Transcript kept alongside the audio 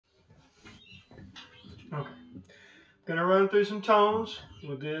Gonna run through some tones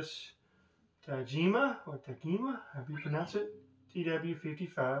with this Tagima, however you pronounce it,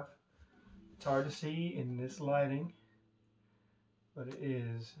 TW-55. It's hard to see in this lighting, but it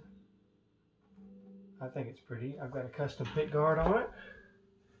is. I think it's pretty. I've got a custom pick guard on it.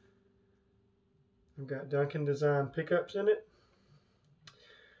 I've got Duncan design pickups in it.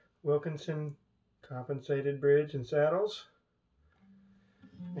 Wilkinson compensated bridge and saddles.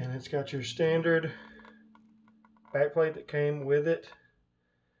 And it's got your standard backplate that came with it.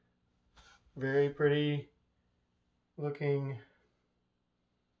 Very pretty looking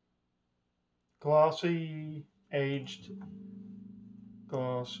glossy aged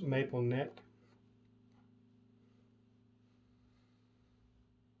gloss maple neck.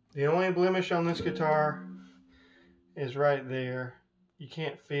 The only blemish on this guitar is right there. You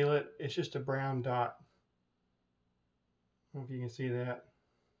can't feel it. It's just a brown dot. I don't know if you can see that.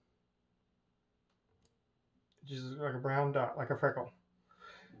 Just like a brown dot, like a freckle.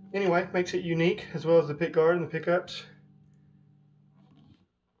 Anyway, makes it unique, as well as the pick guard and the pickups.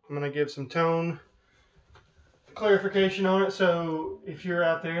 I'm going to give some tone clarification on it, so if you're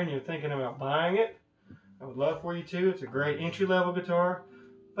out there and you're thinking about buying it, I would love for you to. It's a great entry-level guitar,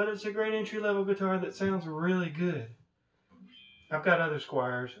 but it's a great entry-level guitar that sounds really good. I've got other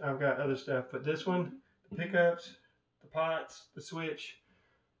Squires, I've got other stuff, but this one, the pickups, the pots, the switch,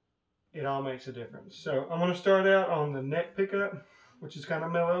 it all makes a difference. So I'm going to start out on the neck pickup, which is kind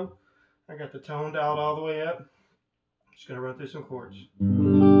of mellow. I got the tone dialed all the way up. Just going to run through some chords. It's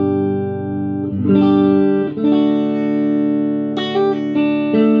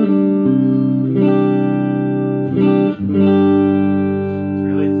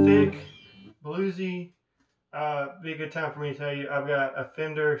really thick, bluesy. Be a good time for me to tell you I've got a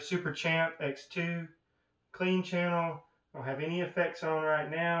Fender Super Champ X2 clean channel. I don't have any effects on right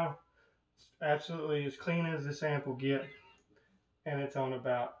now. It's absolutely as clean as this amp will get, and it's on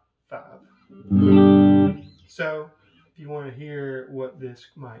about 5. So if you want to hear what this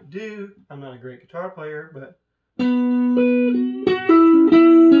might do, I'm not a great guitar player, but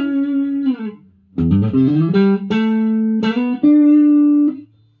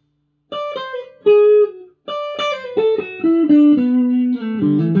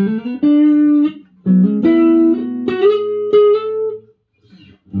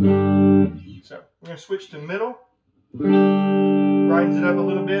so we're going to switch to middle. Brightens it up a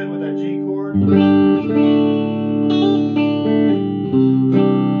little bit with that G chord. We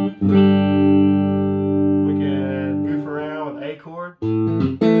can goof around with A chord.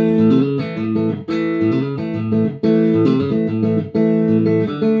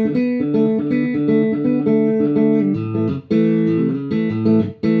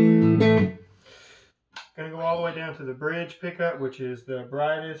 Gonna go all the way down to the bridge pickup, which is the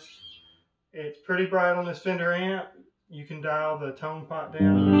brightest. It's pretty bright on this Fender amp. You can dial the tone pot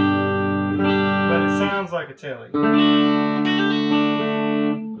down, but it sounds like a telly.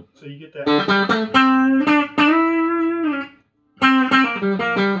 So you get that.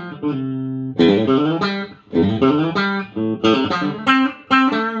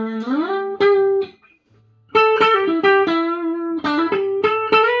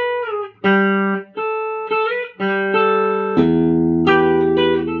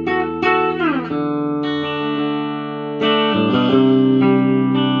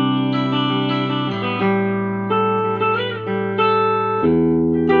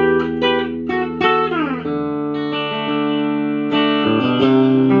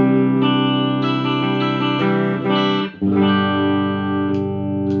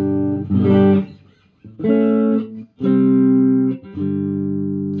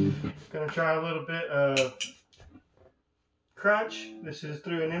 Gonna try a little bit of crunch. This is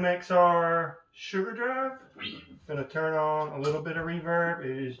through an MXR Sugar Drive. Gonna turn on a little bit of reverb.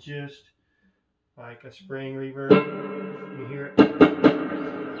 It is just like a spring reverb. You hear it.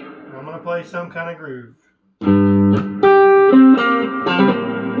 And I'm gonna play some kind of groove.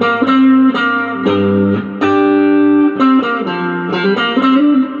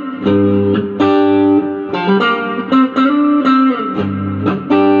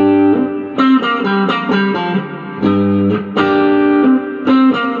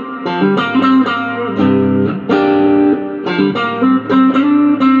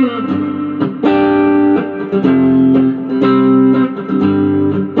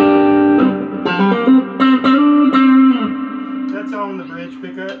 That's on the bridge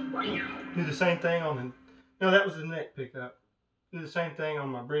pickup. Do the same thing on the, no, that was the neck pickup. Do the same thing on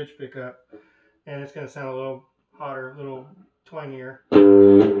my bridge pickup, and it's going to sound a little hotter, a little twangier.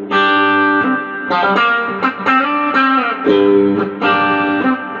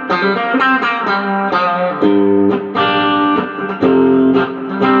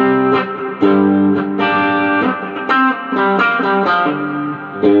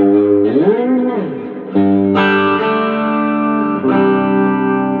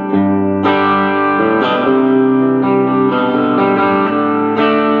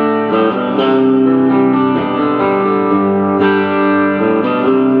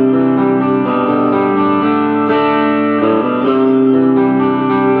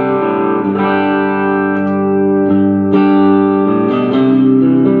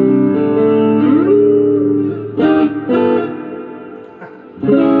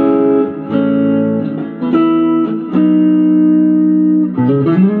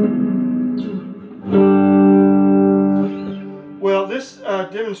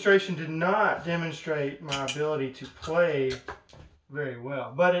 demonstration did not demonstrate my ability to play very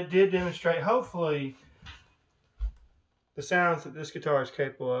well, but it did demonstrate, hopefully, the sounds that this guitar is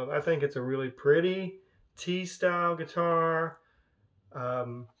capable of. I think it's a really pretty T-style guitar.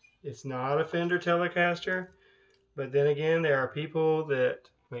 It's not a Fender Telecaster, but then again, there are people that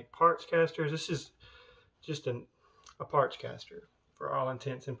make parts casters. This is just a parts caster for all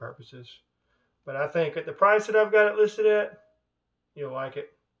intents and purposes. But I think at the price that I've got it listed at, you'll like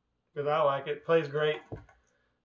it, because I like it. It plays great.